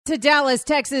To Dallas,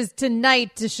 Texas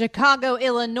tonight, to Chicago,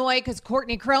 Illinois, because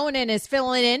Courtney Cronin is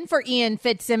filling in for Ian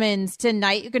Fitzsimmons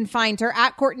tonight. You can find her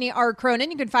at Courtney R.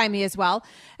 Cronin. You can find me as well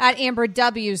at Amber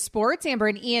W. Sports. Amber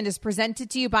and Ian is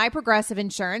presented to you by Progressive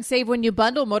Insurance. Save when you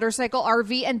bundle motorcycle,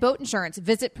 RV, and boat insurance.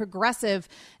 Visit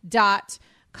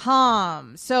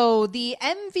progressive.com. So the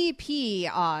MVP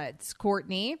odds,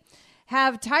 Courtney,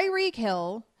 have Tyreek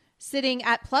Hill sitting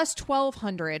at plus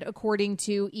 1,200 according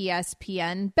to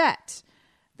ESPN Bet.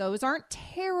 Those aren't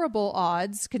terrible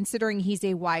odds considering he's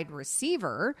a wide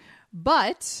receiver,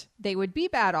 but they would be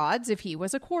bad odds if he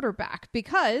was a quarterback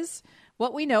because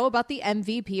what we know about the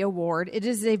MVP award, it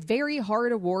is a very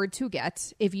hard award to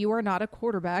get if you are not a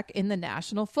quarterback in the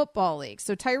National Football League.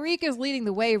 So Tyreek is leading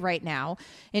the way right now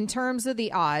in terms of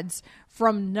the odds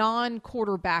from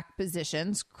non-quarterback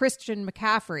positions. Christian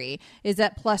McCaffrey is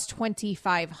at plus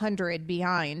 2,500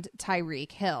 behind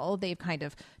Tyreek Hill. They've kind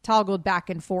of toggled back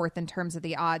and forth in terms of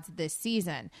the odds this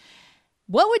season.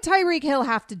 What would Tyreek Hill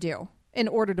have to do in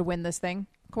order to win this thing,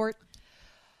 Court?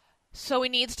 So he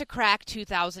needs to crack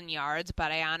 2,000 yards,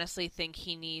 but I honestly think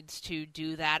he needs to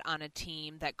do that on a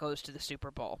team that goes to the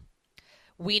Super Bowl.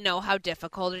 We know how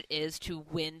difficult it is to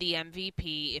win the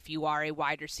MVP if you are a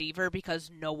wide receiver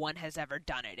because no one has ever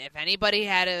done it. If anybody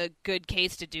had a good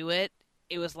case to do it,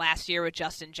 it was last year with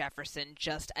Justin Jefferson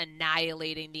just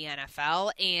annihilating the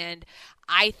NFL, and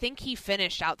I think he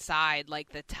finished outside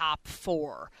like the top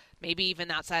 4, maybe even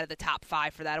outside of the top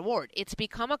 5 for that award. It's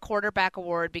become a quarterback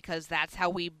award because that's how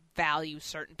we value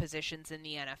certain positions in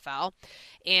the NFL,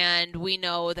 and we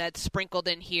know that sprinkled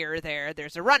in here or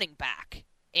there's a running back,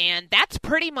 and that's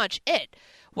pretty much it.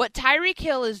 What Tyreek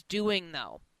Hill is doing,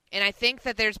 though, and I think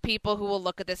that there's people who will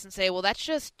look at this and say, well, that's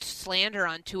just slander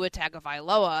on Tua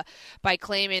Tagovailoa by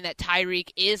claiming that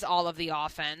Tyreek is all of the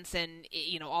offense and,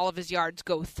 you know, all of his yards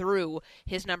go through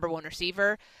his number one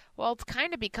receiver. Well, it's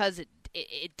kind of because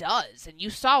it does. And you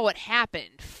saw what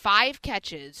happened. 5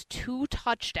 catches, 2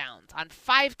 touchdowns on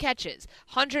 5 catches,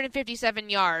 157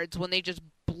 yards when they just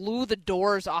blew the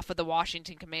doors off of the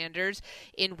Washington Commanders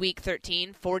in Week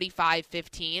 13,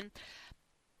 45-15.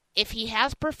 If he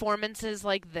has performances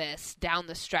like this down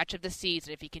the stretch of the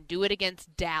season, if he can do it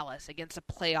against Dallas, against a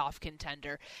playoff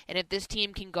contender, and if this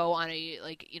team can go on a,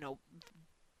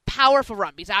 powerful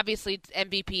run, because obviously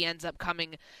MVP ends up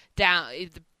coming down,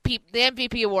 the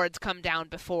MVP awards come down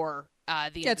before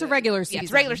it's a regular season.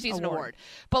 It's a regular season award.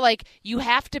 But you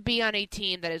have to be on a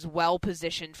team that is well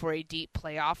positioned for a deep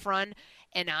playoff run.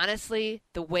 And honestly,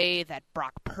 the way that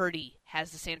Brock Purdy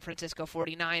has the San Francisco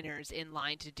 49ers in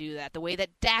line to do that, the way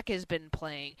that Dak has been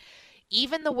playing,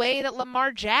 even the way that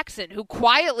Lamar Jackson, who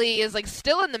quietly is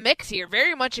still in the mix here,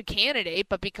 very much a candidate,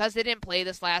 but because they didn't play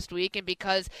this last week and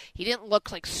because he didn't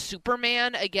look like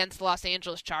Superman against the Los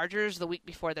Angeles Chargers the week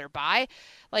before their bye,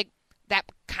 that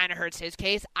kind of hurts his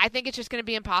case. I think it's just going to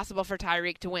be impossible for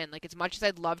Tyreek to win. As much as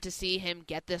I'd love to see him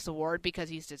get this award because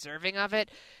he's deserving of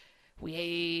it,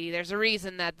 there's a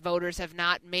reason that voters have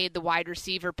not made the wide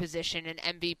receiver position an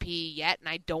MVP yet, and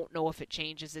I don't know if it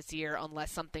changes this year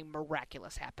unless something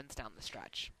miraculous happens down the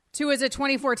stretch. Tua is at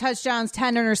 24 touchdowns,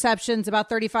 10 interceptions, about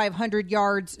 3,500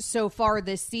 yards so far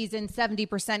this season,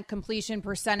 70% completion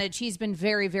percentage. He's been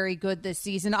very, very good this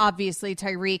season. Obviously,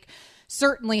 Tyreek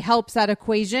certainly helps that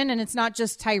equation, and it's not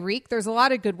just Tyreek. There's a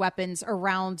lot of good weapons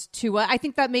around Tua. I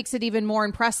think that makes it even more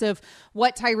impressive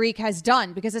what Tyreek has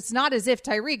done, because it's not as if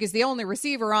Tyreek is the only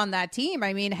receiver on that team.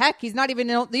 I mean, heck, he's not even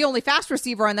the only fast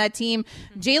receiver on that team.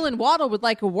 Jalen Waddle would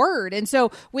like a word. And so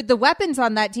with the weapons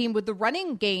on that team, with the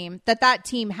running game that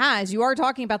team has, you are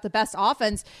talking about the best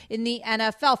offense in the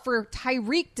NFL. For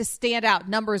Tyreek to stand out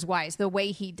numbers-wise the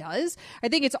way he does, I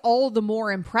think it's all the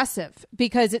more impressive,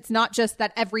 because it's not just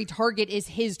that every target is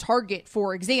his target,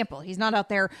 for example. He's not out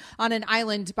there on an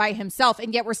island by himself,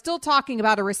 and yet we're still talking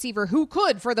about a receiver who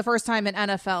could, for the first time in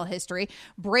NFL history,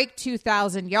 break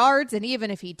 2,000 yards, and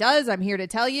even if he does, I'm here to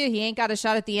tell you, he ain't got a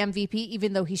shot at the MVP,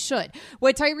 even though he should.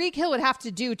 What Tyreek Hill would have to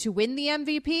do to win the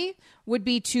MVP would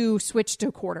be to switch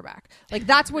to quarterback.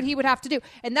 That's what he would have to do.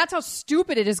 And that's how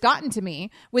stupid it has gotten to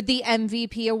me with the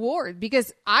MVP award,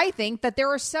 because I think that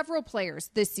there are several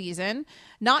players this season,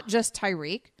 not just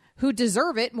Tyreek, who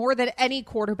deserve it more than any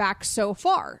quarterback so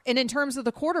far. And in terms of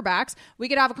the quarterbacks, we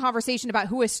could have a conversation about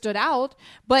who has stood out,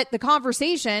 but the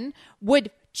conversation would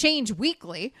change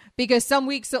weekly, because some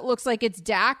weeks it looks like it's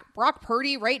Dak. Brock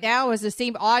Purdy right now has the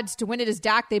same odds to win it as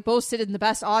Dak. They both sit in the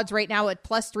best odds right now at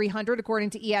plus 300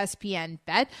 according to ESPN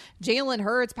Bet. Jalen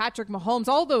Hurts, Patrick Mahomes,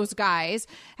 all those guys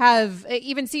have,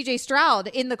 even CJ Stroud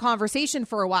in the conversation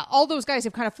for a while. All those guys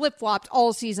have kind of flip-flopped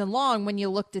all season long when you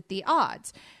looked at the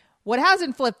odds. What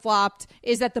hasn't flip-flopped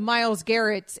is that the Myles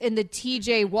Garretts and the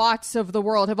TJ Watts of the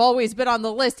world have always been on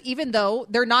the list, even though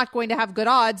they're not going to have good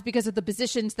odds because of the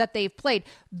positions that they've played.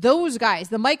 Those guys,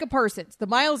 the Micah Parsons, the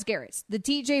Myles Garretts, the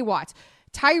TJ Watts,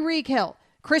 Tyreek Hill,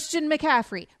 Christian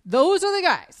McCaffrey, those are the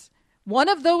guys. One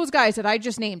of those guys that I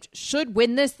just named should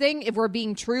win this thing if we're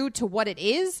being true to what it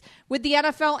is with the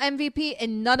NFL MVP,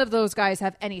 and none of those guys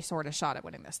have any sort of shot at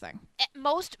winning this thing.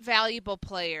 Most valuable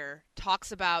player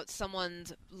talks about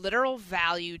someone's literal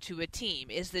value to a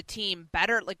team. Is the team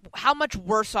better? Like, how much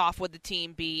worse off would the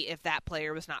team be if that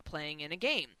player was not playing in a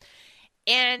game?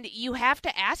 And you have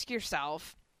to ask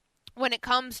yourself, when it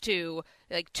comes to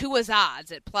like Tua's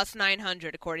odds at plus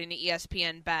 900, according to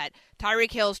ESPN Bet,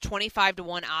 Tyreek Hill's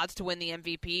 25-1 odds to win the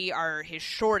MVP are his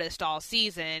shortest all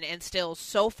season, and still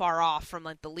so far off from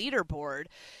like the leaderboard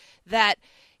that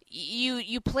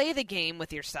you play the game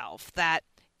with yourself. That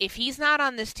if he's not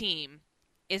on this team,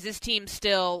 is this team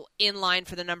still in line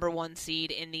for the number 1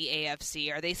 seed in the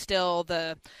AFC? Are they still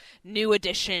the new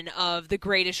edition of the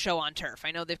greatest show on turf?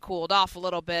 I know they've cooled off a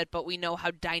little bit, but we know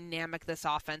how dynamic this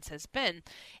offense has been.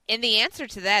 And the answer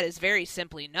to that is very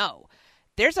simply no.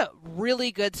 There's a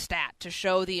really good stat to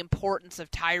show the importance of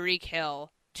Tyreek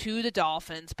Hill to the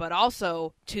Dolphins, but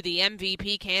also to the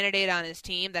MVP candidate on his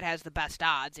team that has the best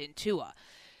odds in Tua.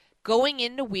 Going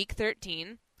into Week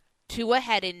 13, Tua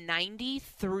had a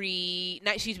 95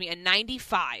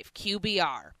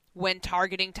 QBR when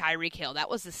targeting Tyreek Hill. That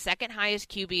was the second highest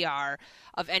QBR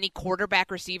of any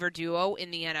quarterback-receiver duo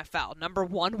in the NFL. Number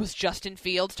 1 was Justin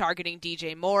Fields targeting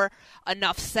DJ Moore.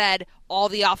 Enough said, all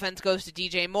the offense goes to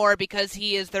DJ Moore because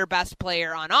he is their best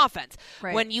player on offense.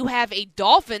 Right. When you have a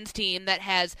Dolphins team that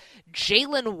has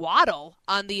Jalen Waddle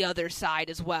on the other side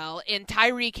as well, and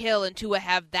Tyreek Hill and Tua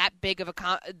have that big of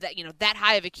that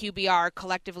high of a QBR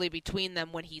collectively between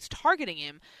them when he's targeting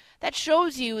him, that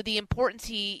shows you the importance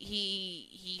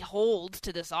he holds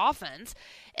to this offense.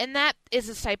 And that is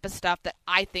the type of stuff that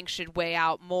I think should weigh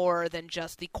out more than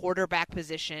just the quarterback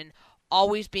position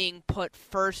always being put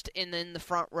first in the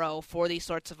front row for these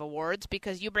sorts of awards,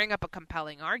 because you bring up a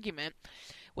compelling argument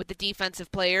with the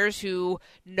defensive players who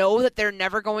know that they're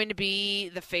never going to be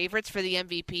the favorites for the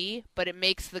MVP, but it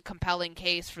makes the compelling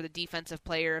case for the Defensive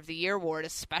Player of the Year award,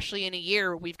 especially in a year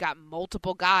where we've got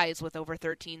multiple guys with over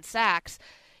 13 sacks.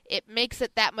 It makes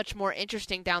it that much more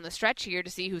interesting down the stretch here to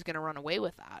see who's going to run away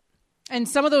with that. And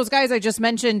some of those guys I just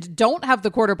mentioned don't have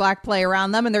the quarterback play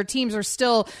around them, and their teams are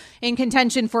still in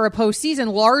contention for a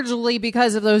postseason, largely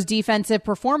because of those defensive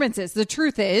performances. The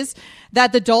truth is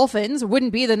that the Dolphins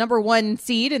wouldn't be the number 1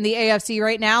 seed in the AFC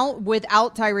right now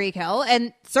without Tyreek Hill,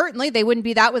 and certainly they wouldn't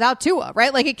be that without Tua,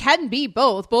 right? Like, it can be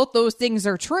both. Both those things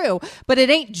are true, but it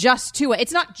ain't just Tua.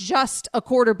 It's not just a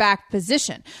quarterback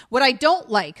position. What I don't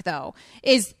like, though,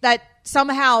 is that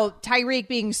somehow Tyreek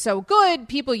being so good,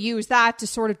 people use that to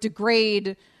sort of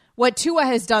degrade what Tua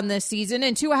has done this season.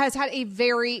 And Tua has had a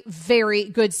very, very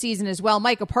good season as well.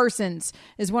 Micah Parsons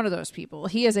is one of those people.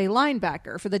 He is a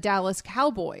linebacker for the Dallas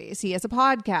Cowboys. He has a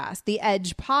podcast, the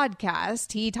Edge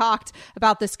Podcast. He talked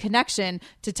about this connection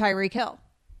to Tyreek Hill.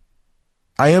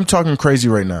 I am talking crazy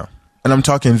right now, and I'm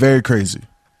talking very crazy.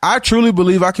 I truly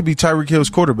believe I could be Tyreek Hill's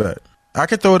quarterback. I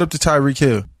could throw it up to Tyreek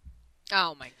Hill.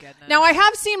 Oh, my goodness. Now, I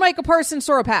have seen Micah Parsons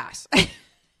throw a pass.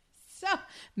 So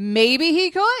maybe he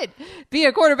could be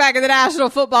a quarterback in the National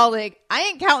Football League. I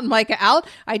ain't counting Micah out.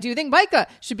 I do think Micah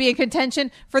should be in contention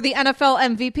for the NFL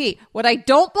MVP. What I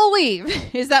don't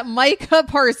believe is that Micah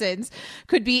Parsons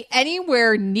could be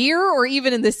anywhere near or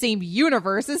even in the same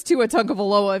universe as Tua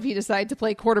Tagovailoa if he decided to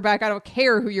play quarterback. I don't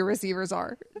care who your receivers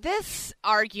are. This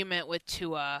argument with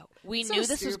Tua, we knew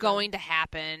this was going to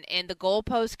happen, and the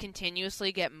goalposts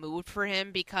continuously get moved for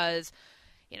him because,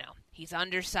 he's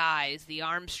undersized. The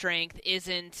arm strength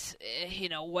isn't,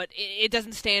 it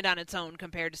doesn't stand on its own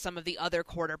compared to some of the other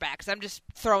quarterbacks. I'm just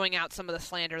throwing out some of the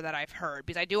slander that I've heard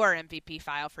because I do our MVP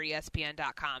file for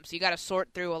ESPN.com. So you got to sort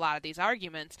through a lot of these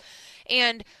arguments.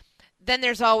 And then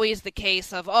there's always the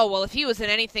case of, if he was in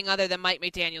anything other than Mike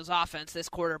McDaniel's offense, this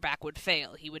quarterback would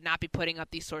fail. He would not be putting up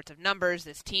these sorts of numbers.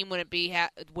 This team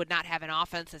would not have an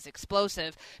offense as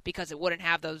explosive because it wouldn't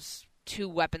have those 2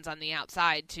 weapons on the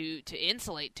outside to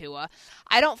insulate Tua.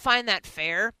 I don't find that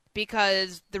fair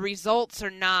because the results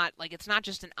are not, it's not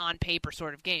just an on-paper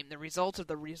sort of game. The results are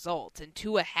the results, and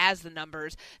Tua has the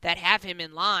numbers that have him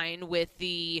in line with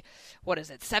the,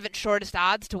 7th shortest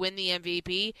odds to win the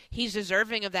MVP. He's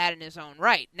deserving of that in his own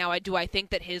right. Now, do I think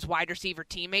that his wide receiver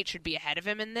teammate should be ahead of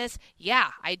him in this?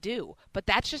 Yeah, I do. But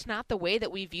that's just not the way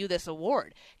that we view this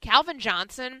award. Calvin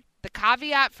Johnson, the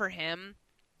caveat for him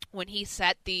when he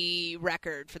set the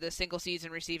record for the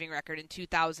single-season receiving record in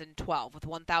 2012 with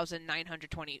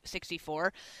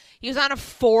 1,964. He was on a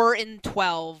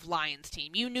 4-12 Lions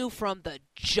team. You knew from the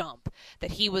jump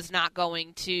that he was not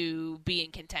going to be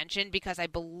in contention because I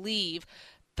believe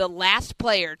the last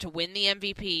player to win the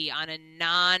MVP on a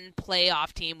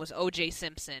non-playoff team was O.J.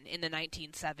 Simpson in the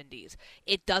 1970s.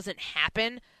 It doesn't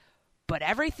happen. But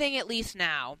everything, at least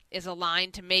now, is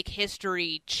aligned to make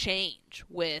history change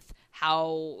with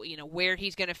how, where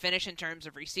he's going to finish in terms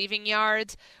of receiving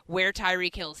yards, where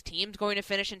Tyreek Hill's team's going to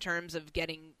finish in terms of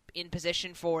getting in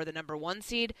position for the number 1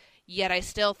 seed. Yet I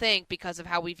still think, because of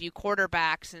how we view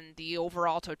quarterbacks and the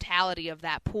overall totality of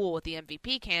that pool with the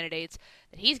MVP candidates,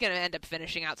 that he's going to end up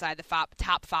finishing outside the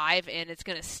top 5, and it's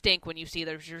going to stink when you see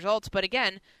those results. But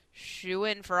again,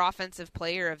 shoe-in for Offensive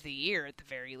Player of the Year at the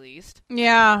very least.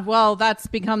 Yeah, well, that's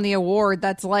become the award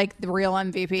that's like the real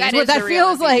MVP. That is what that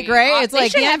feels MVP. Like, right? It's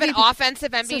like they should have an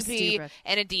offensive MVP so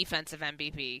and a defensive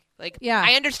MVP. Like, yeah.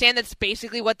 I understand that's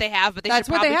basically what they have, but they should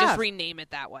probably just rename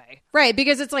it that way. Right,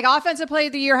 because it's like Offensive Player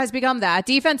of the Year has become that.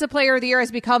 Defensive Player of the Year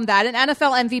has become that. And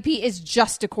NFL MVP is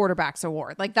just a quarterback's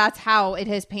award. Like, that's how it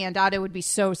has panned out. It would be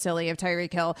so silly if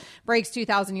Tyreek Hill breaks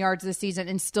 2,000 yards this season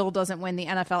and still doesn't win the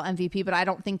NFL MVP, but I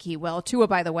don't think he will. Tua,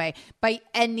 by the way, by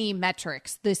any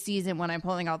metrics this season, when I'm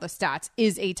pulling all the stats,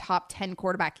 is a top 10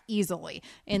 quarterback easily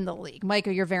in the league.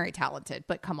 Micah, you're very talented,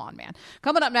 but come on, man.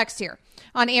 Coming up next here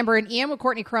on Amber and Ian with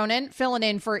Courtney Cronin, filling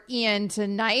in for Ian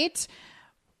tonight.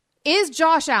 Is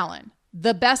Josh Allen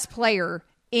the best player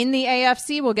in the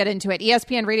AFC? We'll get into it.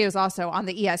 ESPN Radio is also on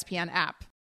the ESPN app.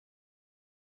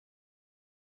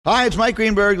 Hi, it's Mike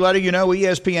Greenberg letting you know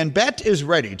ESPN Bet is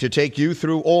ready to take you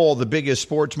through all the biggest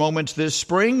sports moments this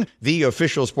spring. The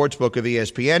official sportsbook of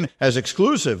ESPN has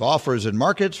exclusive offers and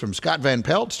markets from Scott Van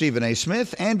Pelt, Stephen A.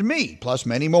 Smith, and me, plus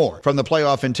many more. From the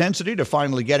playoff intensity to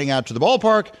finally getting out to the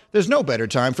ballpark, there's no better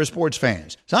time for sports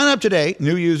fans. Sign up today.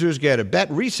 New users get a bet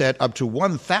reset up to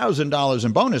 $1,000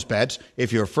 in bonus bets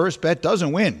if your first bet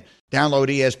doesn't win. Download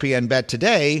ESPN Bet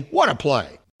today. What a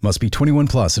play. Must be 21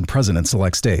 plus and present in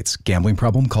select states. Gambling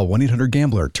problem? Call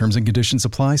 1-800-GAMBLER. Terms and conditions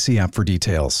apply. See app for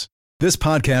details. This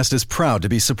podcast is proud to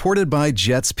be supported by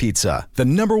Jets Pizza, the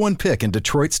 #1 pick in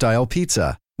Detroit-style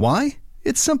pizza. Why?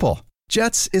 It's simple.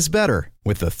 Jets is better.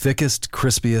 With the thickest,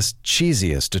 crispiest,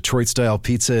 cheesiest Detroit-style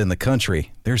pizza in the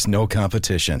country, there's no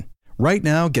competition. Right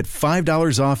now, get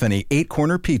 $5 off any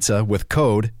 8-corner pizza with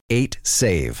code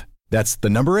 8SAVE. That's the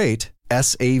number 8,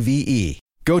 S-A-V-E.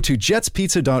 Go to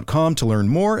jetspizza.com to learn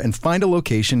more and find a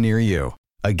location near you.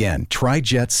 Again, try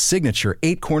Jet's signature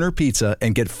 8-corner pizza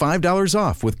and get $5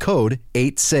 off with code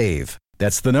 8SAVE.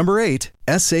 That's the number 8,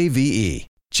 S-A-V-E.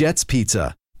 Jet's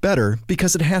Pizza. Better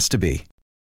because it has to be.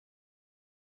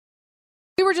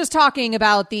 We were just talking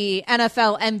about the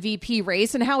NFL MVP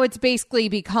race and how it's basically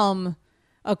become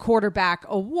a quarterback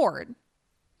award.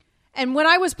 And when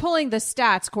I was pulling the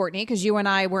stats, Courtney, because you and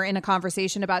I were in a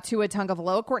conversation about Tua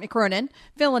Tagovailoa, Courtney Cronin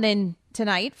filling in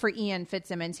tonight for Ian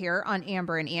Fitzsimmons here on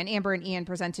Amber and Ian. Amber and Ian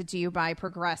presented to you by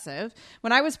Progressive.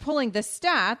 When I was pulling the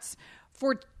stats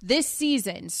for this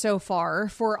season so far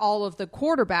for all of the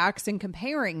quarterbacks and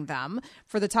comparing them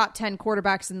for the top 10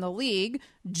 quarterbacks in the league,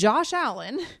 Josh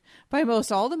Allen, by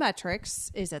most all the metrics,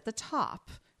 is at the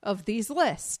top of these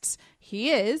lists. He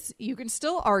is, you can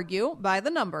still argue by the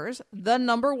numbers, the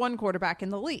number 1 quarterback in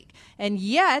the league. And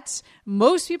yet,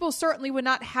 most people certainly would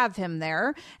not have him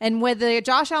there. And with the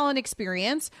Josh Allen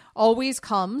experience always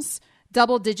comes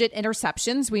double-digit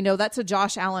interceptions. We know that's a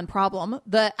Josh Allen problem.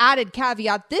 The added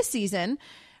caveat this season,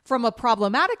 from a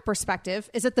problematic perspective,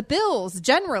 is that the Bills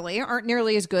generally aren't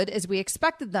nearly as good as we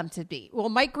expected them to be. Well,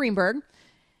 Mike Greenberg,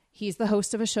 he's the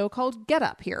host of a show called Get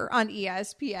Up here on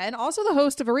ESPN, also the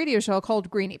host of a radio show called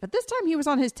Greenie. But this time he was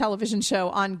on his television show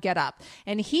on Get Up.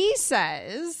 And he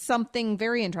says something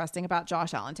very interesting about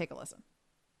Josh Allen. Take a listen.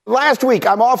 Last week,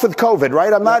 I'm off with COVID,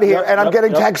 right? I'm not here, and I'm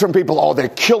getting texts from people, oh, they're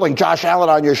killing Josh Allen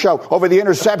on your show over the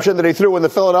interception that he threw in the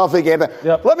Philadelphia game.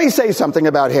 Let me say something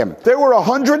about him. There were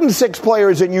 106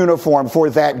 players in uniform for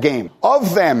that game.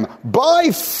 Of them, by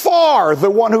far,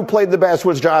 the one who played the best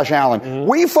was Josh Allen. Mm-hmm.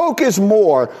 We focus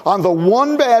more on the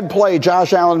one bad play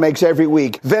Josh Allen makes every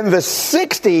week than the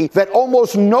 60 that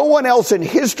almost no one else in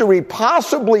history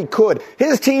possibly could.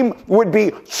 His team would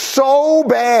be so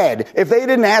bad if they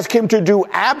didn't ask him to do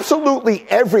absolutely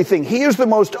everything. He is the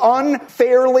most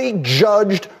unfairly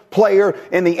judged player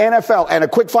in the NFL. And a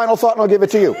quick final thought, and I'll give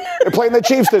it to you. They're playing the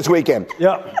Chiefs this weekend.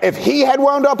 If he had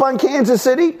wound up on Kansas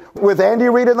City with Andy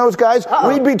Reid and those guys,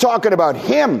 we'd be talking about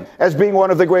him as being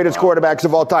one of the greatest quarterbacks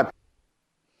of all time.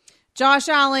 Josh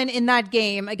Allen in that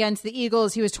game against the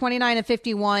Eagles, he was 29 of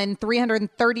 51,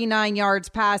 339 yards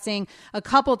passing, a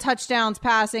couple touchdowns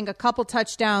passing, a couple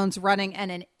touchdowns running,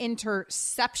 and an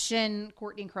interception.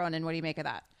 Courtney Cronin, what do you make of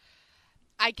that?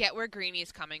 I get where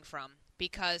Greeny's coming from,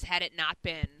 because had it not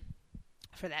been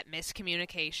for that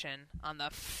miscommunication on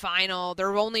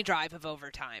their only drive of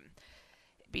overtime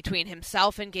between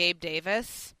himself and Gabe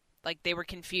Davis, like they were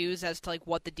confused as to like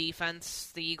what the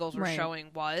defense the Eagles were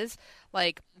showing was,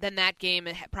 like then that game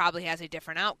probably has a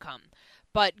different outcome.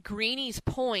 But Greeny's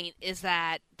point is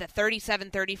that the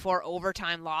 37-34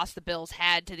 overtime loss the Bills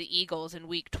had to the Eagles in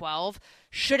Week 12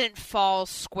 shouldn't fall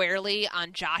squarely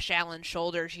on Josh Allen's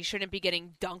shoulders. He shouldn't be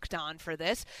getting dunked on for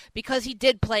this, because he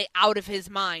did play out of his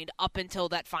mind up until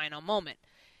that final moment.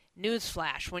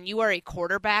 Newsflash, when you are a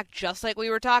quarterback, just like we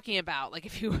were talking about, like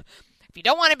if you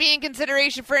don't want to be in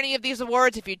consideration for any of these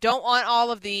awards, if you don't want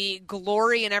all of the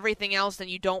glory and everything else, then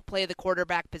you don't play the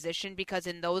quarterback position, because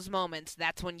in those moments,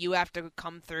 that's when you have to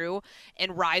come through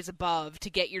and rise above to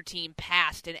get your team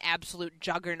past an absolute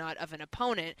juggernaut of an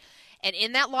opponent. And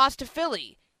in that loss to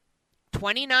Philly,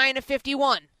 29 of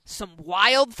 51, some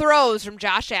wild throws from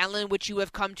Josh Allen, which you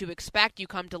have come to expect, you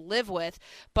come to live with,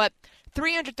 but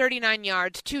 339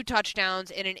 yards, 2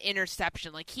 touchdowns, and an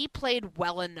interception. Like, he played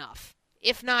well enough,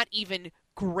 if not even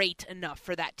great enough,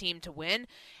 for that team to win,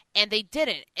 and they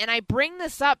didn't. And I bring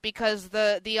this up because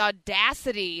the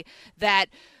audacity that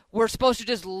we're supposed to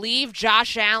just leave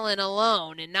Josh Allen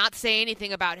alone and not say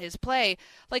anything about his play,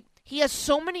 like, he has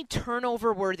so many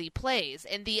turnover-worthy plays.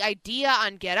 And the idea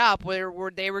on Get Up, where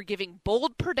they were giving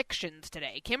bold predictions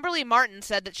today, Kimberly Martin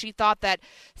said that she thought that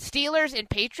Steelers and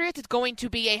Patriots is going to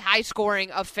be a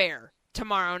high-scoring affair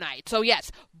tomorrow night. So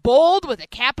yes, bold with a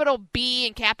capital B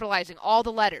and capitalizing all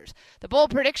the letters. The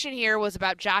bold prediction here was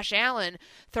about Josh Allen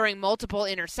throwing multiple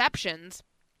interceptions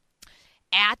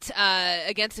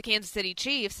against the Kansas City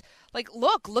Chiefs. Like,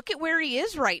 look at where he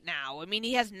is right now. I mean,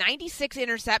 he has 96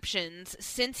 interceptions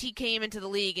since he came into the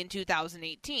league in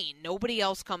 2018. Nobody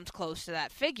else comes close to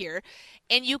that figure.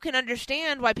 And you can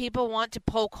understand why people want to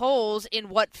poke holes in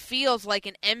what feels like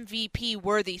an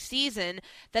MVP-worthy season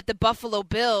that the Buffalo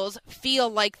Bills feel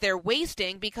like they're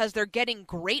wasting, because they're getting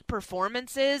great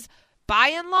performances by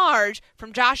and large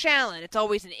from Josh Allen. It's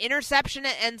always an interception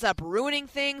that ends up ruining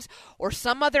things, or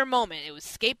some other moment. It was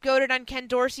scapegoated on Ken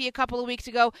Dorsey a couple of weeks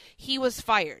ago. He was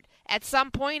fired. At some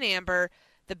point, Amber,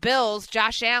 the Bills,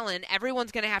 Josh Allen,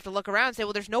 everyone's going to have to look around and say,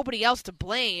 well, there's nobody else to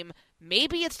blame.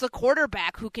 Maybe it's the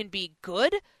quarterback who can be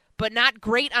good, but not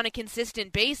great on a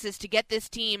consistent basis to get this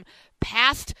team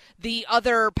past the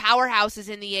other powerhouses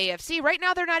in the AFC. Right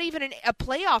now, they're not even a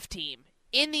playoff team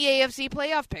in the AFC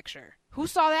playoff picture. Who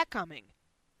saw that coming?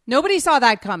 Nobody saw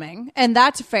that coming, and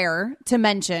that's fair to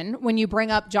mention when you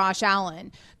bring up Josh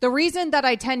Allen. The reason that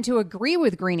I tend to agree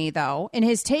with Greeny, though, in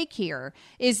his take here,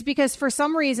 is because for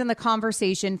some reason the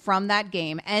conversation from that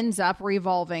game ends up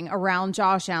revolving around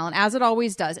Josh Allen, as it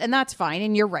always does, and that's fine,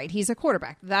 and you're right, he's a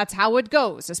quarterback. That's how it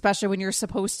goes, especially when you're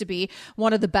supposed to be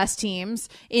one of the best teams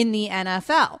in the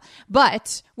NFL.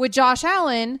 But with Josh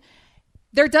Allen,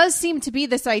 there does seem to be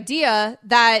this idea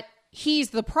that he's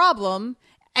the problem,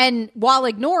 and while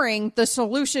ignoring the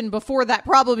solution before that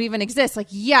problem even exists. Like,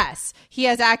 yes, he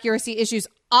has accuracy issues.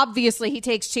 Obviously, he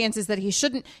takes chances that he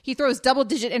shouldn't. He throws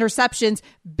double-digit interceptions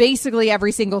basically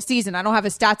every single season. I don't have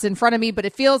his stats in front of me, but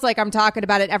it feels like I'm talking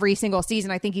about it every single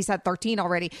season. I think he's had 13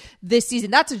 already this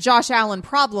season. That's a Josh Allen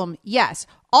problem, yes.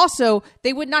 Also,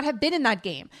 they would not have been in that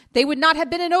game. They would not have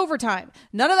been in overtime.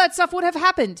 None of that stuff would have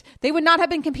happened. They would not have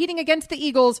been competing against the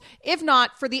Eagles if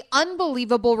not for the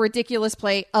unbelievable, ridiculous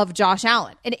play of Josh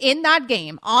Allen. And in that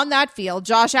game, on that field,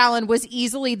 Josh Allen was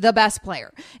easily the best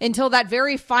player until that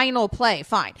very final play.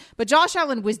 Fine. But Josh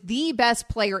Allen was the best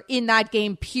player in that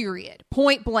game, period.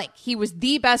 Point blank. He was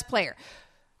the best player.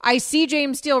 I see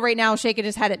James Steele right now shaking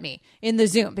his head at me in the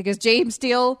Zoom because James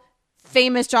Steele,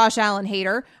 famous Josh Allen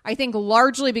hater, I think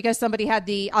largely because somebody had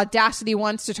the audacity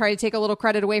once to try to take a little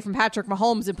credit away from Patrick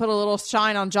Mahomes and put a little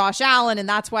shine on Josh Allen, and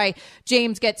that's why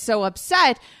James gets so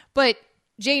upset. But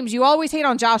James, you always hate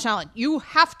on Josh Allen. You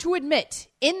have to admit,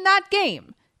 in that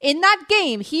game,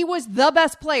 he was the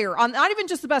best player, on not even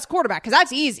just the best quarterback, because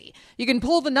that's easy. You can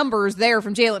pull the numbers there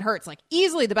from Jalen Hurts, like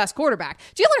easily the best quarterback.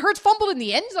 Jalen Hurts fumbled in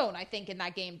the end zone, I think, in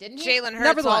that game, didn't he? Jalen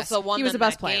Hurts also won he was them the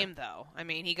best that player. game, though. I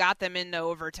mean, he got them into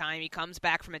overtime. He comes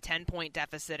back from a 10-point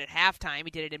deficit at halftime.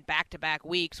 He did it in back-to-back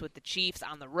weeks with the Chiefs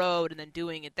on the road and then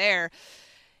doing it there.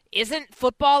 Isn't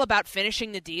football about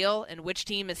finishing the deal and which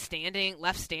team is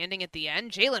left standing at the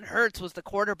end? Jalen Hurts was the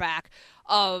quarterback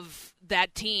of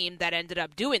that team that ended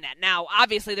up doing that. Now,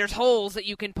 obviously, there's holes that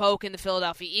you can poke in the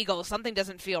Philadelphia Eagles. Something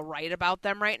doesn't feel right about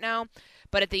them right now.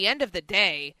 But at the end of the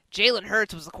day, Jalen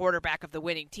Hurts was the quarterback of the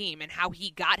winning team, and how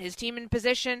he got his team in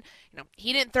position,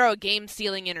 he didn't throw a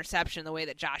game-sealing interception the way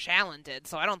that Josh Allen did.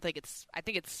 So I think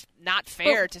it's not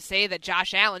fair to say that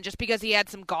Josh Allen, just because he had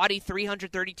some gaudy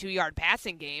 332-yard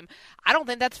passing game, I don't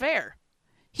think that's fair.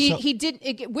 He did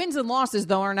wins and losses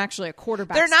though aren't actually a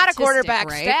quarterback. They're not a quarterback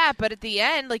right? stat, but at the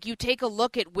end, you take a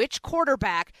look at which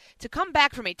quarterback to come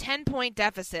back from a 10-point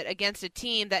deficit against a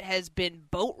team that has been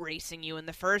boat racing you in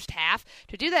the first half,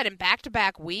 to do that in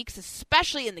back-to-back weeks,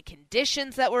 especially in the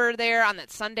conditions that were there on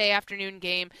that Sunday afternoon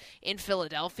game in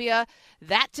Philadelphia.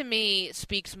 That to me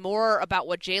speaks more about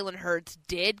what Jalen Hurts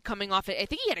did coming off it. I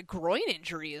think he had a groin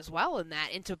injury as well in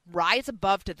that, and to rise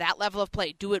above to that level of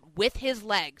play, do it with his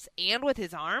legs and with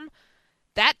his arm,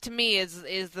 that to me is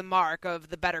the mark of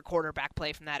the better quarterback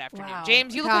play from that afternoon. Wow.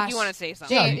 James, you look like you want to say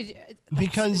something.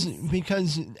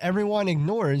 Because everyone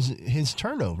ignores his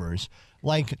turnovers.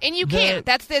 And you can't.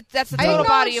 That's the I total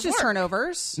body of his work.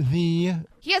 turnovers. He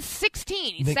has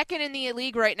 16. He's second in the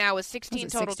league right now with 16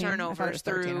 total 16? turnovers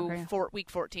 13, through okay.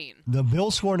 week 14. The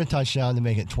Bills scored a touchdown to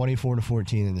make it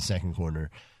 24-14 in the second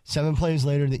quarter. 7 plays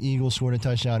later, the Eagles scored a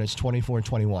touchdown. It's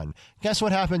 24-21. Guess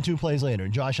what happened 2 plays later?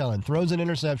 Josh Allen throws an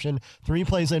interception. 3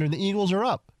 plays later, the Eagles are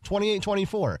up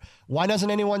 28-24. Why doesn't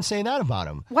anyone say that about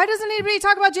him? Why doesn't anybody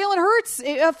talk about Jalen Hurts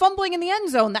fumbling in the end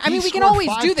zone? I mean, we can scored always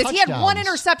 5 do this. He had 1 touchdowns.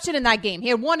 interception in that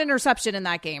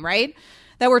game. Right?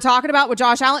 That we're talking about with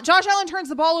Josh Allen. Josh Allen turns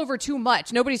the ball over too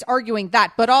much. Nobody's arguing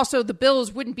that. But also the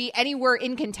Bills wouldn't be anywhere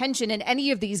in contention in any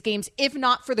of these games if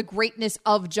not for the greatness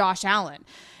of Josh Allen.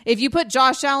 If you put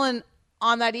Josh Allen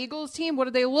on that Eagles team, what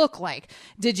did they look like?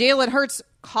 Did Jalen Hurts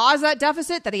cause that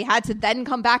deficit that he had to then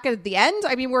come back at the end?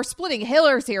 I mean, we're splitting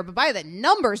hairs here, but by the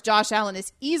numbers, Josh Allen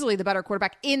is easily the better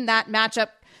quarterback in that matchup.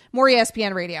 More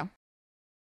ESPN Radio.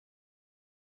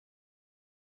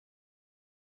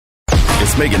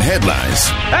 It's making headlines.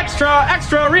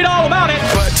 Extra, read all about it.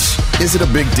 But is it a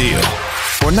big deal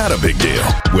or not a big deal?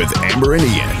 With Amber and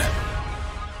Ian.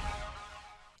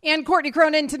 And Courtney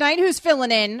Cronin tonight, who's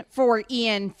filling in for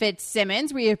Ian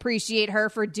Fitzsimmons. We appreciate her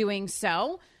for doing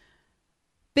so.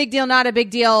 Big deal, not a big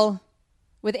deal.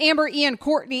 With Amber, Ian,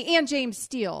 Courtney, and James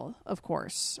Steele, of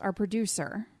course, our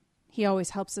producer. He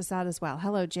always helps us out as well.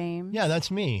 Hello, James. Yeah, that's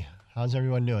me. How's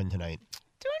everyone doing tonight?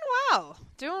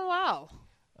 Doing well.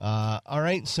 All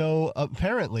right, so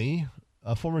apparently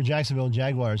a former Jacksonville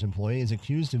Jaguars employee is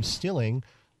accused of stealing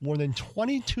more than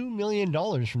 $22 million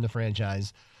from the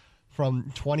franchise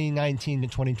from 2019 to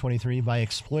 2023 by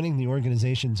exploiting the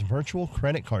organization's virtual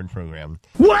credit card program.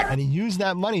 What? And he used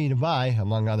that money to buy,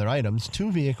 among other items,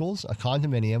 2 vehicles, a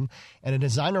condominium, and a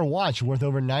designer watch worth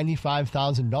over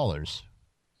 $95,000.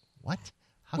 What?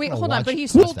 Wait, hold on, but he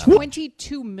stole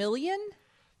 $22 million?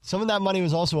 Some of that money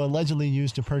was also allegedly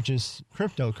used to purchase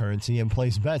cryptocurrency and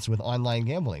place bets with online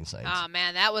gambling sites. Oh,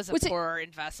 man, that was a poor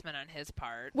investment on his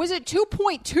part. Was it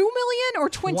 $2.2 million or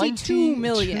 $22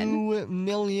 million?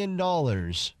 $22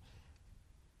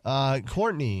 million.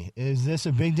 Courtney, is this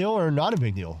a big deal or not a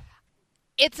big deal?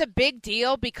 It's a big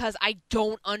deal because I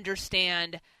don't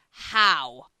understand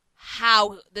how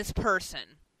this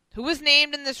person, who was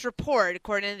named in this report,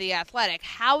 according to The Athletic,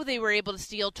 how they were able to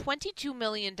steal $22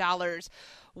 million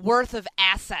worth of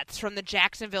assets from the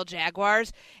Jacksonville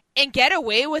Jaguars and get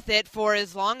away with it for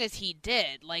as long as he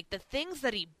did. Like, the things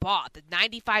that he bought, the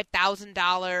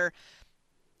 $95,000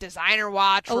 designer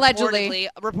watch, Allegedly.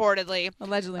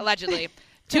 Reportedly.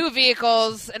 2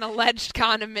 vehicles, an alleged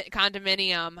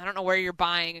condominium. I don't know where you're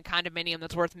buying a condominium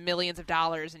that's worth millions of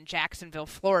dollars in Jacksonville,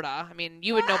 Florida. I mean,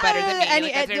 you would know better than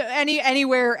me.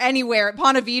 Anywhere.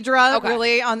 Ponte Vedra, okay.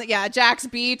 Really, Jack's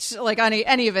Beach,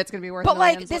 any of it's going to be worth But,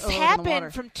 millions. This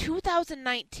happened from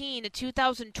 2019 to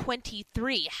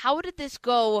 2023. How did this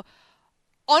go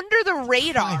under the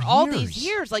radar all these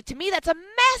years? To me, that's a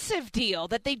massive deal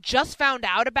that they just found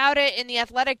out about it, and The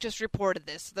Athletic just reported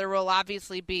this. There will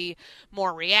obviously be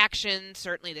more reaction.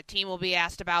 Certainly the team will be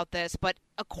asked about this. But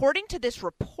according to this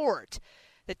report,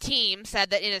 the team said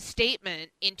that in a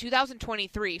statement in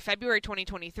 2023, February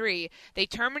 2023, they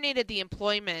terminated the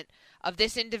employment of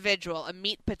this individual,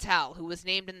 Amit Patel, who was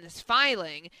named in this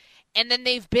filing. And then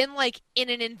they've been in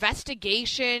an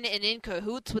investigation and in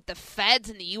cahoots with the feds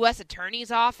and the U.S.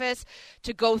 Attorney's Office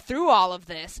to go through all of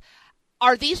this.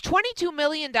 Are these $22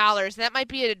 million, and that might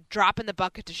be a drop in the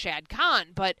bucket to Shad Khan,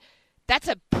 but that's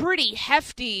a pretty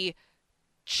hefty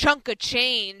chunk of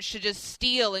change to just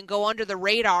steal and go under the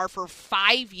radar for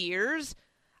 5 years.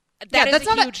 That is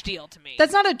a huge deal to me.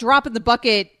 That's not a drop in the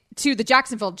bucket to the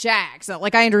Jacksonville Jags.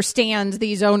 Like, I understand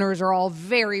these owners are all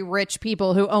very rich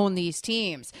people who own these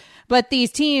teams, but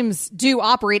these teams do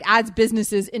operate as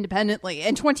businesses independently,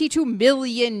 and $22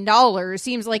 million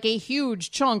seems like a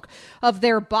huge chunk of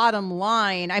their bottom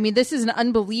line. I mean, this is an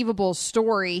unbelievable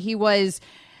story. He was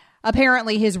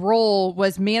apparently, his role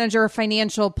was manager of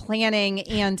financial planning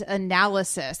and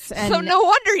analysis. And so no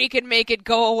wonder he could make it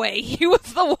go away. He was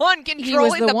the one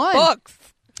controlling the books.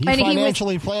 He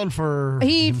financially planned for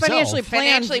himself.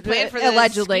 Financially planned for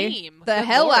allegedly scheme. the Good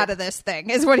hell Lord. out of this thing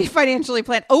is what he financially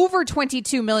planned. Over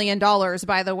 $22 million,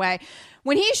 by the way.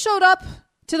 When he showed up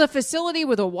to the facility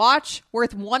with a watch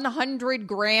worth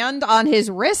 $100,000 on his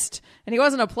wrist, and he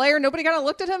wasn't a player, nobody kind of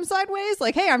looked at him sideways.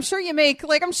 Like, hey, I'm sure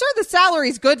I'm sure the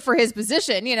salary's good for his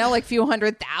position, like few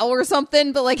 $100,000 or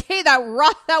something. But like, hey, that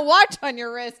watch on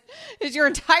your wrist is your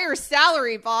entire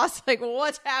salary, boss. Like,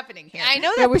 what's happening here? I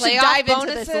know that we should dive bonuses,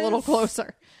 into this a little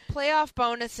closer. Playoff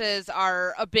bonuses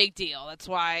are a big deal. That's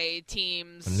why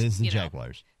teams, But it is the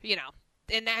Jaguars.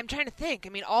 And I'm trying to think. I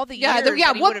mean, all the years.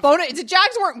 What bonus? The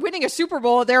Jags weren't winning a Super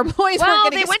Bowl. Their employees weren't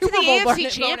getting they a went Super to the Bowl AFC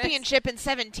bonus. Championship in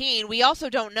 17. We also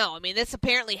don't know. I mean, this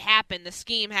apparently happened. The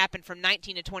scheme happened from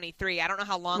 19 to 23. I don't know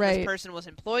how long this person was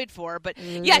employed for, but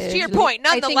yes, to your point,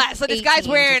 nonetheless. So this guy's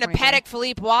wearing a Patek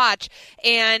Philippe watch,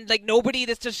 and like nobody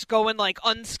that's just going like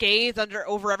unscathed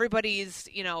over everybody's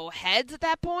heads at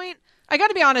that point. I got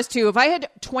to be honest too. If I had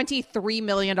 $23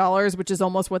 million, which is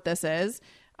almost what this is,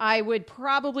 I would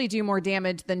probably do more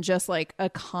damage than just like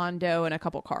a condo and a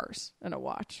couple cars and a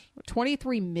watch.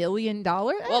 $23 million?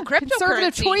 Well,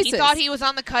 conservative cryptocurrency, choices. he thought he was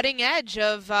on the cutting edge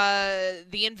of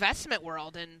the investment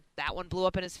world, and that one blew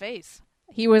up in his face.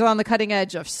 He was on the cutting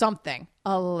edge of something,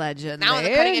 allegedly. Now on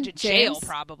the cutting edge of jail,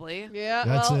 probably. Yeah,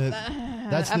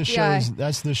 That's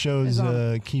the show's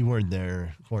keyword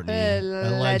there, Courtney.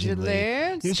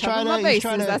 Allegedly. He's trying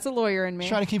to. That's a lawyer in me. He's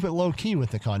trying to keep it low key with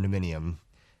the condominium.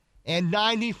 And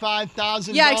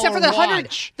 $95,000. Yeah, except for the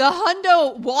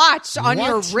hundo watch on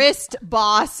your wrist,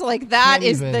 boss. Like that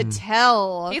is the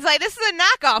tell. He's like, this is a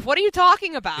knockoff. What are you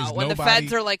talking about? When the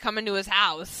feds are like coming to his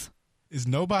house. Is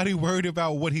nobody worried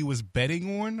about what he was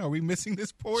betting on? Are we missing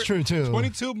this part? It's true too.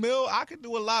 22 mil. I could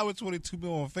do a lot with 22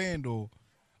 mil on FanDuel.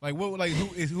 Like what? Like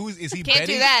who is he? Can't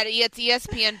betting? do that. It's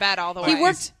ESPN bet all the way. He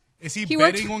worked. Is he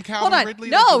betting on Calvin hold on. Ridley?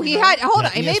 No, he had. Hold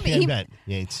on. ESPN bet.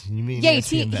 Yates. You mean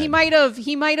Yates? ESPN bet.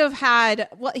 He might have had.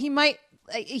 Well, he might.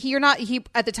 You're not. He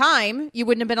at the time you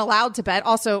wouldn't have been allowed to bet.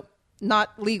 Also,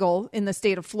 not legal in the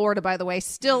state of Florida, by the way.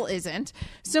 Still isn't.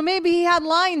 So maybe he had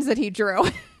lines that he drew.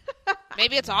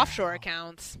 Maybe it's offshore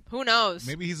accounts. Who knows?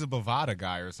 Maybe he's a Bovada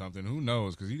guy or something. Who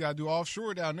knows? Because you got to do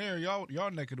offshore down there,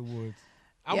 y'all neck of the woods.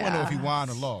 I want to know if he won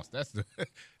or lost.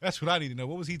 That's what I need to know.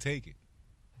 What was he taking?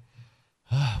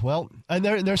 Well, and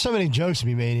there's so many jokes to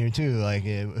be made here too. Like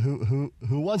who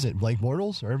was it? Blake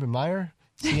Bortles, Urban Meyer,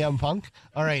 CM Punk.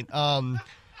 All right.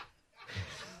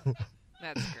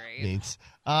 That's great. Yates.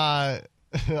 All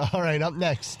right. Up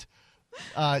next,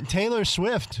 Taylor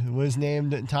Swift was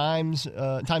named Time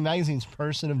Magazine's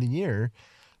Person of the Year.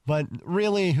 But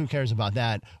really, who cares about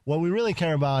that? What we really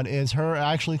care about is her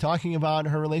actually talking about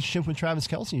her relationship with Travis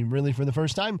Kelce, really for the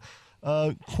first time.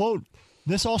 Quote,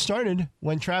 "This all started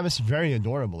when Travis, very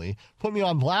adorably, put me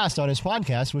on blast on his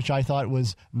podcast, which I thought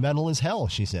was metal as hell,"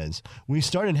 she says. "We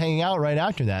started hanging out right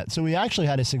after that, so we actually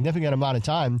had a significant amount of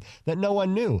time that no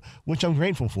one knew, which I'm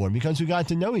grateful for because we got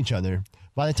to know each other.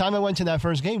 By the time I went to that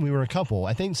first game, we were a couple.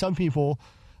 I think some people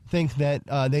think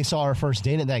that they saw our first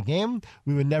date at that game.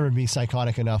 We would never be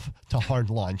psychotic enough to hard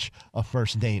launch a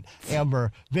first date."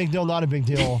 Amber, big deal, not a big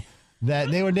deal, that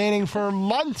they were dating for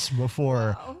months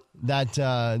before that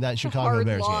Chicago hard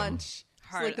Bears launch.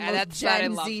 Hard. It's like the most I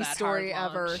Gen love Z that story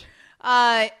hard ever.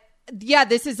 launch. Yeah,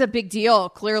 this is a big deal,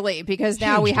 clearly, because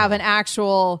now we have an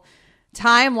actual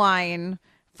timeline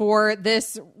for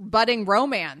this budding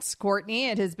romance, Courtney.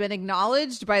 It has been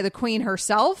acknowledged by the Queen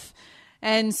herself.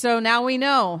 And so now we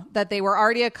know that they were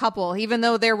already a couple, even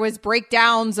though there was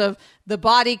breakdowns of the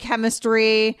body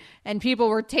chemistry and people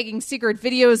were taking secret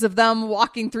videos of them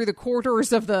walking through the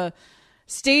corridors of the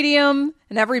stadium,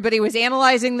 and everybody was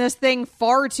analyzing this thing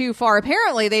far too far.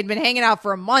 Apparently, they'd been hanging out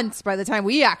for months by the time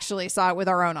we actually saw it with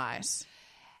our own eyes.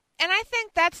 And I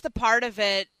think that's the part of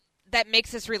it that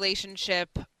makes this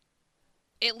relationship,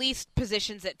 at least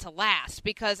positions it to last,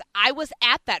 because I was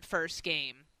at that first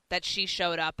game that she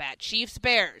showed up at,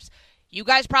 Chiefs-Bears. You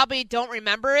guys probably don't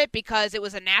remember it because it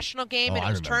was a national game and it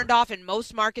was turned off in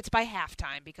most markets by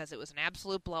halftime because it was an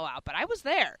absolute blowout. But I was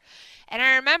there. And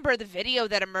I remember the video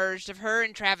that emerged of her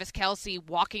and Travis Kelce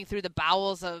walking through the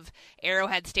bowels of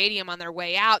Arrowhead Stadium on their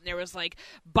way out. And there was like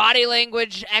body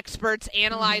language experts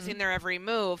analyzing their every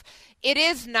move. it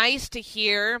is nice to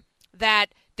hear that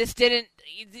this didn't,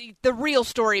 the real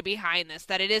story behind this,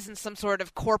 that it isn't some sort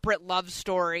of corporate love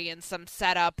story and some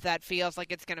setup that feels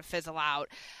like it's going to fizzle out.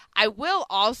 I will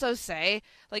also say,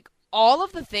 like, all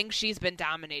of the things she's been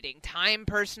dominating, Time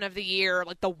Person of the Year,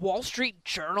 like the Wall Street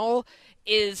Journal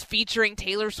is featuring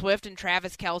Taylor Swift and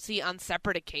Travis Kelce on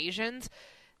separate occasions.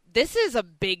 This is a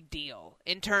big deal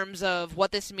in terms of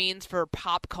what this means for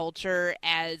pop culture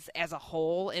as a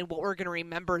whole and what we're going to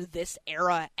remember this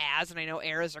era as. And I know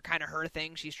eras are kind of her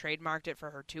thing. She's trademarked it for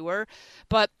her tour.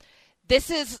 But this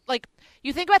is, like,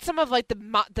 you think about some of, like,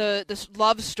 the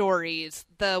love stories,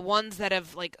 the ones that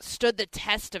have, like, stood the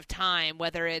test of time,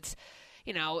 whether it's,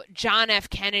 you know, John F.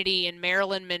 Kennedy and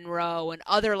Marilyn Monroe and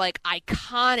other, like,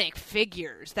 iconic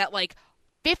figures that, like,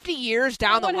 50 years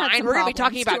down the line, we're going to be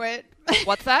talking about it.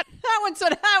 What's that?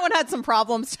 that one had some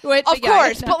problems to it. Of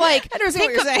course, but like, I understand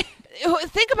what you're saying.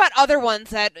 Think about other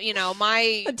ones that, you know,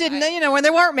 when they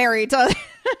weren't married.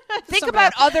 Think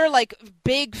about other, like,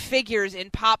 big figures in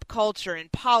pop culture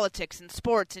and politics and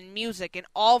sports and music and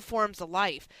all forms of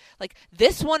life. Like,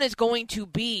 this one is going to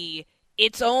be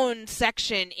its own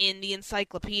section in the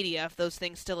encyclopedia if those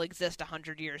things still exist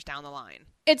 100 years down the line.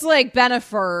 It's like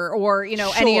Bennifer or, you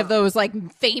know, any of those, like,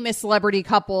 famous celebrity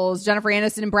couples, Jennifer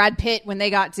Aniston and Brad Pitt when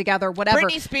they got together, whatever.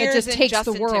 Britney Spears it just takes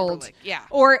Justin the world. Timberlake. Yeah.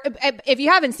 Or if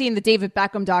you haven't seen the David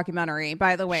Beckham documentary,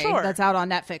 by the way, Sure. that's out on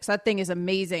Netflix, that thing is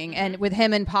amazing. And with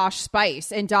him and Posh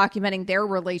Spice and documenting their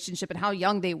relationship and how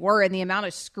young they were and the amount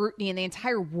of scrutiny and the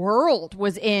entire world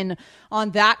was in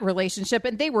on that relationship.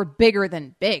 And they were bigger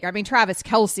than big. I mean, Travis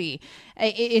Kelce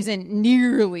isn't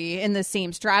nearly in the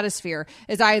same stratosphere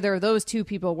as either of those two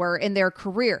people were in their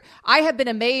career. I have been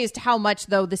amazed how much,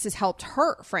 though, this has helped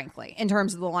her, frankly, in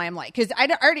terms of the limelight. Because I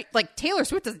already, like, Taylor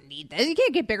Swift doesn't need this. You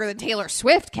can't get bigger than Taylor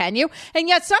Swift, can you? And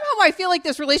yet somehow I feel like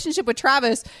this relationship with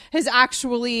Travis has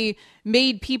actually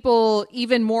made people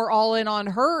even more all in on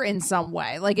her in some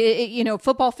way. Like, you know,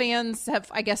 football fans have,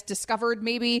 I guess, discovered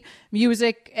maybe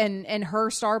music and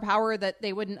her star power that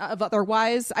they wouldn't have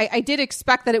otherwise. I did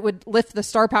expect that it would lift the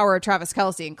star power of Travis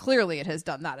Kelce, and clearly it has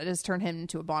done that. It has turned him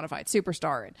into a bona fide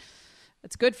superstar. And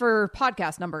it's good for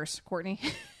podcast numbers, Courtney.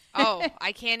 Oh,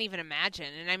 I can't even imagine.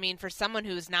 And I mean, for someone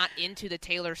who's not into the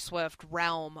Taylor Swift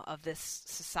realm of this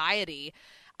society,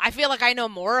 I feel like I know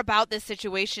more about this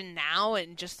situation now,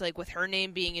 and just like with her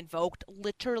name being invoked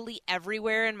literally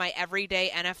everywhere in my everyday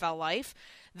NFL life,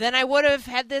 than I would have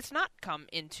had this not come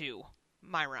into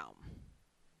my realm.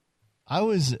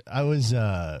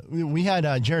 We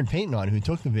had Jared Payton on, who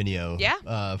took the video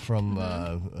from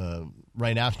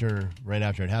right after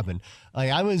it happened.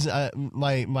 Like, I was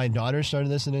my daughter started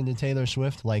listening to Taylor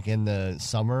Swift like in the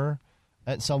summer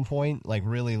at some point, like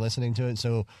really listening to it.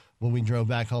 So when we drove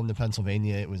back home to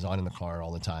Pennsylvania, it was on in the car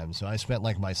all the time. So I spent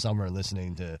like my summer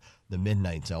listening to the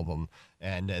Midnights album.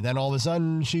 And then all of a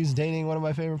sudden she's dating one of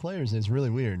my favorite players. It's really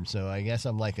weird. So I guess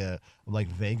I'm like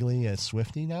vaguely a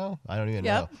Swiftie now. I don't even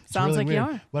know. It's sounds really like weird.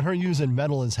 you are. But her using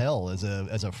metal as hell as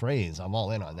a phrase, I'm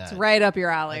all in on that. It's right up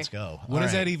your alley. Let's go. What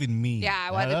does that even mean? Yeah,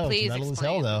 I want to please metal explain.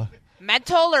 as hell, though.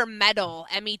 Metal or metal?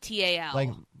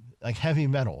 METAL. Like heavy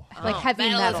metal. Like heavy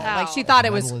metal. as hell. Like she thought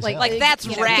it was Metal as like hell. that's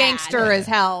you know, rad. gangster as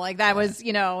hell. Like that was,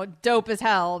 you know, dope as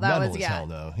hell. That Metal was as hell,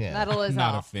 though. Yeah. Metal as Not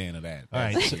hell. a fan of that. All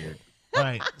right. That's So, weird. all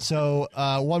right. So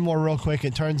one more real quick.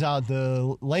 It turns out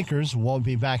the Lakers won't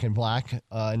be back in black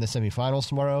in the semifinals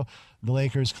tomorrow. The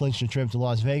Lakers clinched a trip to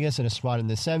Las Vegas and a spot in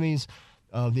the semis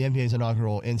of the NBA's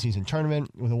inaugural in-season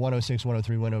tournament with a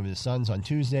 106-103 win over the Suns on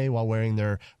Tuesday while wearing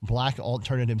their black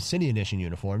alternative City Edition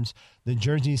uniforms. The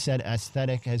jersey set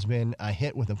aesthetic has been a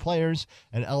hit with the players,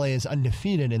 and LA is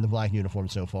undefeated in the black uniform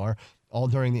so far, all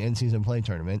during the in-season play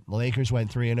tournament. The Lakers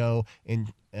went 3-0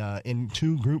 in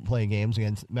two group play games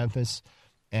against Memphis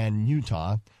and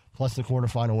Utah, plus the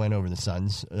quarterfinal win over the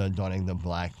Suns, donning the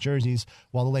black jerseys,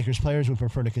 while the Lakers players would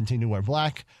prefer to continue to wear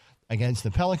black against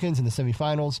the Pelicans in the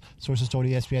semifinals. Sources told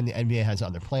ESPN the NBA has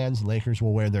other plans. The Lakers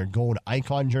will wear their gold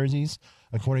icon jerseys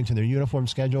according to their uniform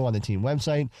schedule on the team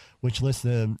website, which lists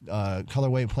the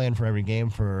colorway plan for every game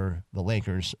for the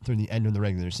Lakers through the end of the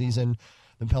regular season.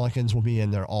 The Pelicans will be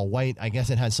in their all-white. I guess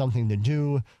it has something to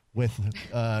do with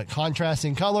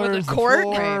contrasting colors, the court.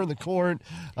 floor, the court.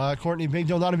 Courtney, big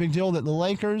deal, not a big deal that the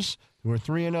Lakers, who are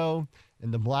 3-0,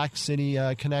 in the Black City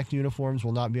Connect uniforms,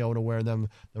 will not be able to wear them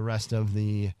the rest of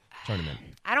the tournament.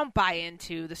 I don't buy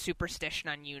into the superstition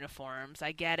on uniforms.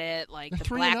 I get it. Like They're the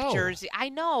black 3-0. jersey. I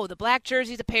know. The black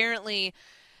jerseys apparently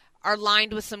are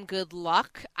lined with some good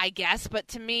luck, I guess. But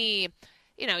to me,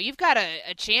 you've got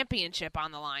a championship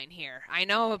on the line here. I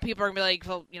know people are going to be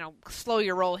like, well, slow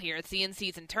your roll here. It's the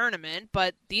in-season tournament,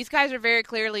 but these guys are very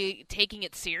clearly taking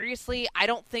it seriously. I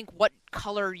don't think what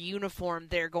color uniform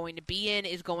they're going to be in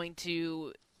is going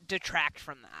to detract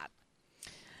from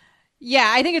that. Yeah,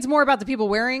 I think it's more about the people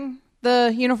wearing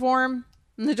the uniform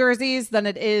and the jerseys than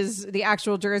it is the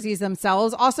actual jerseys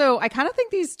themselves. Also, I kind of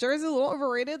think these jerseys are a little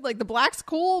overrated. Like, the black's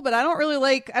cool, but I don't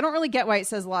really get why it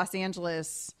says Los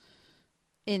Angeles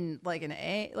in like an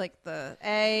A, like the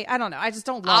A. I don't know. I just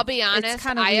don't love it. I'll be honest,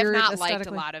 I have not liked a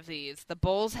aesthetically. lot of these. The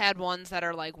Bulls had ones that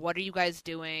are like, what are you guys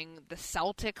doing? The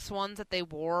Celtics ones that they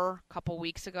wore a couple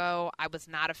weeks ago, I was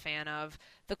not a fan of.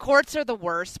 The courts are the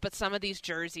worst, but some of these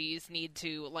jerseys need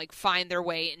to like find their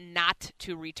way not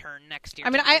to return next year. I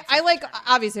mean, I like,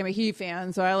 obviously I'm a Heat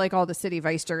fan, so I like all the City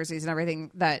Vice jerseys and everything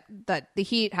that the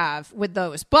Heat have with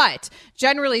those. But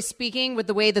generally speaking, with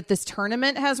the way that this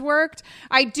tournament has worked,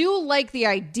 I do like the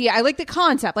idea. I like the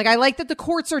concept. Like, I like that the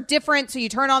courts are different, so you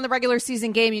turn on the regular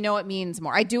season game, you know it means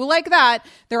more. I do like that.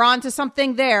 They're onto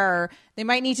something there. They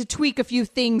might need to tweak a few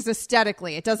things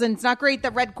aesthetically. It's not great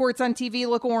that red courts on TV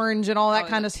look orange and all that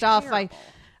kind of stuff. Terrible.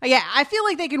 I feel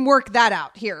like they can work that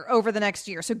out here over the next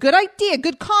year. So good idea,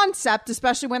 good concept,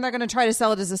 especially when they're going to try to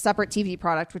sell it as a separate TV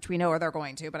product, which we know they're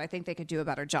going to, but I think they could do a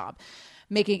better job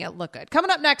making it look good.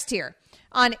 Coming up next here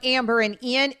on Amber and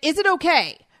Ian, is it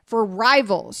okay for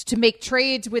rivals to make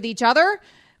trades with each other?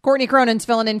 Courtney Cronin's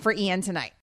filling in for Ian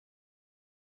tonight.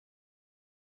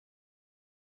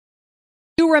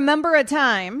 You remember a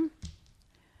time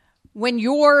when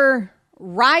your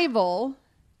rival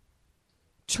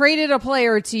traded a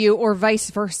player to you or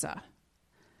vice versa?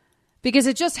 Because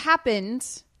it just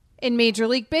happened in Major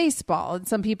League Baseball, and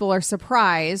some people are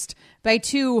surprised by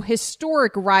two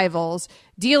historic rivals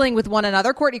dealing with one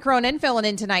another. Courtney Cronin filling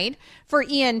in tonight for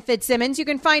Ian Fitzsimmons. You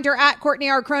can find her at Courtney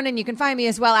R. Cronin. You can find me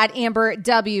as well at Amber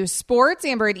W. Sports.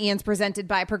 Amber and Ian's presented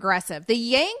by Progressive. The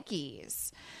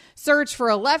Yankees search for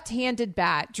a left-handed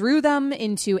bat drew them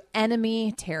into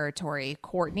enemy territory.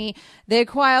 Courtney, they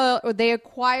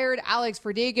acquired Alex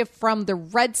Verdugo from the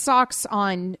Red Sox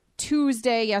on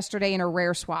Tuesday, yesterday, in a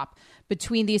rare swap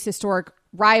between these historic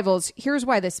rivals. Here's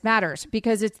why this matters,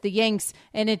 because it's the Yanks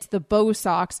and it's the Bo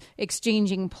Sox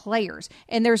exchanging players.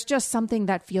 And there's just something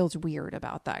that feels weird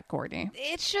about that, Courtney.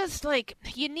 It's just like,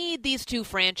 you need these two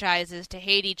franchises to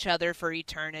hate each other for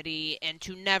eternity and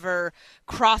to never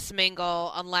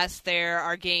cross-mingle unless there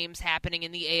are games happening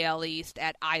in the AL East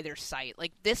at either site.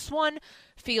 Like, this one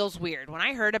feels weird. When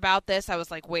I heard about this, I was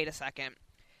like, wait a second.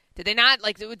 Did they not,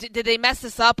 like, did they mess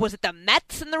this up? Was it the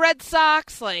Mets and the Red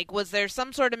Sox? Like, was there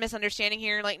some sort of misunderstanding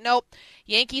here? Like, nope.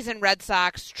 Yankees and Red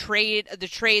Sox the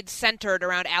trade centered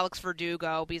around Alex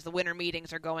Verdugo because the winter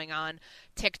meetings are going on.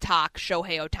 TikTok,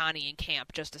 Shohei Ohtani in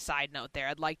camp. Just a side note there.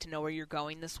 I'd like to know where you're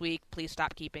going this week. Please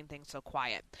stop keeping things so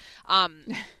quiet.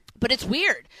 But it's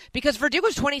weird because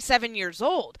Verdugo's 27 years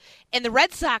old, and the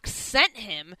Red Sox sent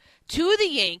him to the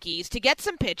Yankees to get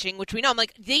some pitching, which we know. I'm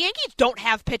like, the Yankees don't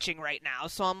have pitching right now,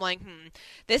 so I'm like,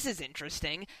 this is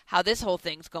interesting how this whole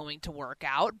thing's going to work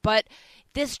out. But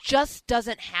this just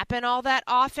doesn't happen all that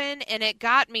often, and it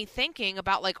got me thinking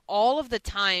about like all of the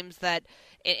times that,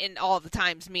 and all of the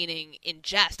times meaning in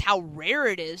jest, how rare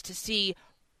it is to see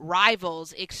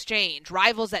rivals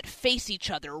that face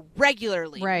each other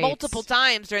regularly, multiple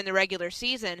times during the regular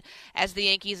season, as the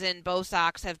Yankees and Bo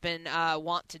Sox have been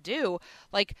want to do.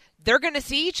 Like, they're going to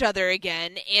see each other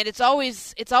again, and it's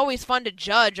always fun to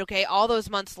judge, okay, all those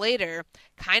months later,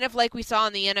 kind of like we saw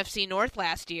in the NFC North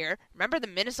last year. Remember the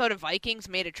Minnesota Vikings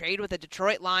made a trade with the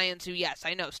Detroit Lions, who, yes,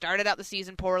 I know, started out the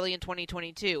season poorly in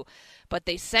 2022, but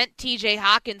they sent TJ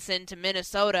Hawkinson to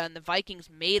Minnesota, and the Vikings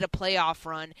made a playoff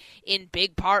run in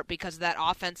big part because of that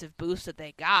offensive boost that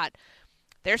they got.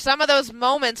 There's some of those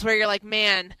moments where you're like,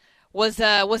 man, was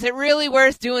it really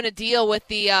worth doing a deal with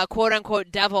the quote-unquote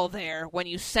devil there when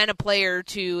you sent a player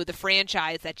to the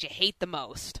franchise that you hate the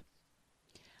most?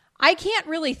 I can't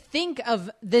really think of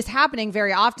this happening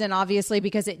very often, obviously,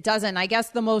 because it doesn't. I guess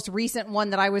the most recent one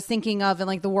that I was thinking of in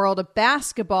like the world of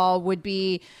basketball would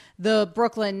be the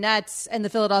Brooklyn Nets and the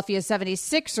Philadelphia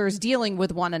 76ers dealing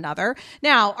with one another.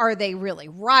 Now, are they really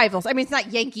rivals? I mean, it's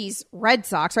not Yankees, Red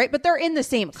Sox, right? But they're in the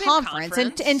same conference.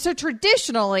 And so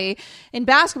traditionally in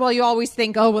basketball, you always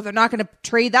think, oh, well, they're not going to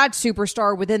trade that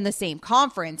superstar within the same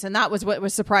conference. And that was what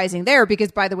was surprising there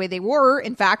because, by the way, they were,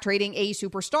 in fact, trading a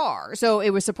superstar. So it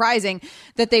was surprising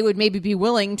that they would maybe be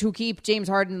willing to keep James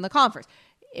Harden in the conference.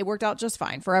 it worked out just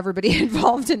fine for everybody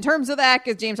involved in terms of that,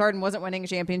 because James Harden wasn't winning a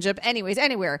championship anyways,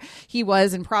 anywhere he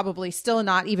was, and probably still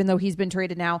not, even though he's been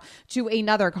traded now to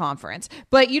another conference.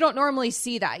 But you don't normally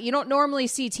see that. You don't normally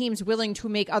see teams willing to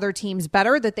make other teams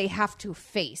better that they have to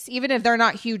face, even if they're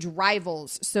not huge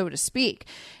rivals, so to speak.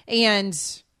 And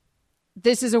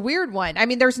this is a weird one. I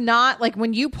mean, there's not, like,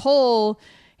 when you pull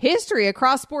history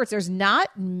across sports, there's not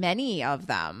many of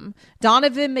them.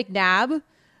 Donovan McNabb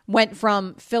went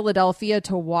from Philadelphia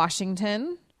to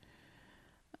Washington.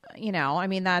 You know, I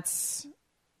mean, that's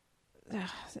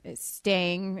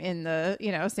staying in the,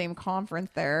 same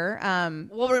conference there.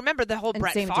 Well, remember the whole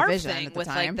Brett Favre thing with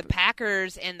time. like the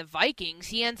Packers and the Vikings.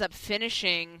 He ends up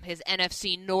finishing his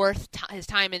NFC North, his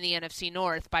time in the NFC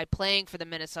North by playing for the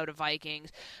Minnesota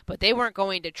Vikings, but they weren't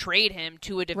going to trade him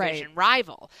to a division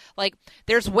rival. Like,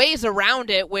 there's ways around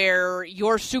it where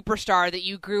your superstar that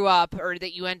you grew up or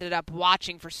that you ended up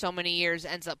watching for so many years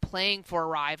ends up playing for a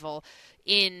rival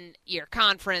in your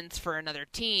conference for another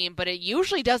team, but it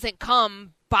usually doesn't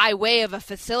come by way of a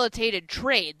facilitated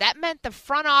trade. That meant the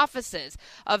front offices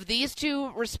of these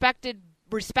two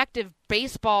respective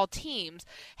baseball teams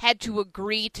had to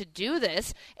agree to do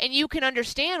this, and you can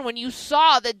understand when you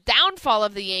saw the downfall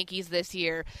of the Yankees this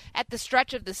year at the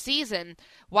stretch of the season,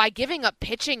 why giving up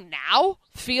pitching now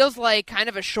feels like kind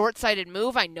of a short-sighted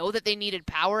move. I know that they needed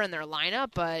power in their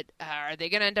lineup, but are they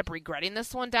going to end up regretting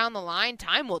this one down the line?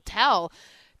 Time will tell.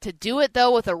 To do it,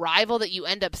 though, with a rival that you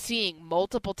end up seeing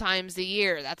multiple times a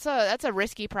year, that's a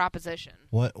risky proposition.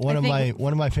 One of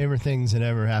my favorite things that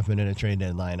ever happened in a trade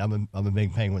deadline. I'm a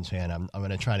big Penguins fan. I'm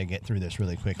going to try to get through this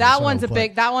really quickly. That one's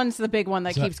the big one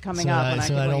that keeps coming up.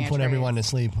 So I don't put everyone to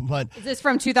sleep. But is this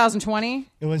from 2020?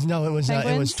 It was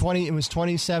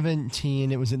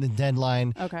 2017. It was at the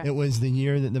deadline. Okay. It was the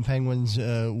year that the Penguins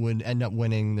would end up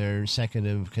winning their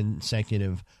second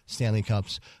consecutive Stanley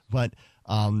Cups. But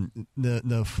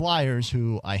the Flyers,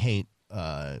 who I hate,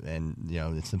 and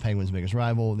it's the Penguins' biggest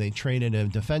rival, they traded a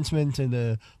defenseman to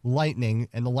the Lightning,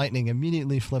 and the Lightning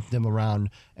immediately flipped him around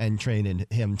and traded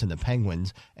him to the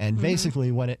Penguins. And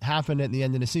basically what it happened at the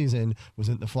end of the season was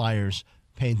that the Flyers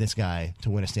paid this guy to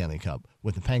win a Stanley Cup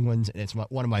with the Penguins. And it's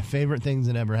one of my favorite things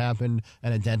that ever happened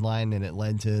at a deadline, and it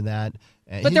led to that.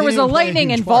 But there was a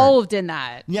Lightning involved in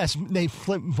that. Yes, they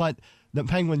flipped, but the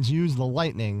Penguins used the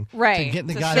Lightning to get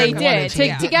the guy they did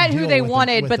to get who they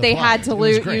wanted, but they had to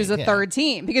use a third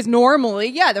team, because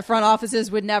normally, the front offices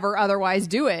would never otherwise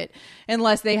do it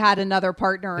unless they had another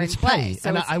partner in play.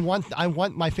 So I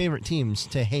want my favorite teams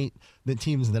to hate the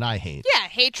teams that I hate. Yeah,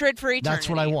 hatred for eternity. That's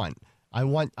what I want. I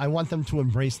want them to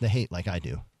embrace the hate like I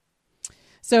do.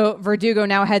 So Verdugo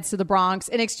now heads to the Bronx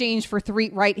in exchange for 3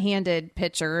 right-handed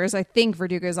pitchers. I think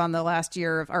Verdugo's on the last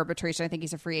year of arbitration. I think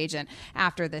he's a free agent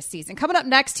after this season. Coming up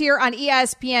next here on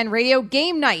ESPN Radio,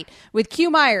 Game Night with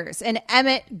Q Myers and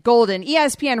Emmett Golden.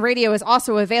 ESPN Radio is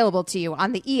also available to you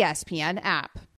on the ESPN app.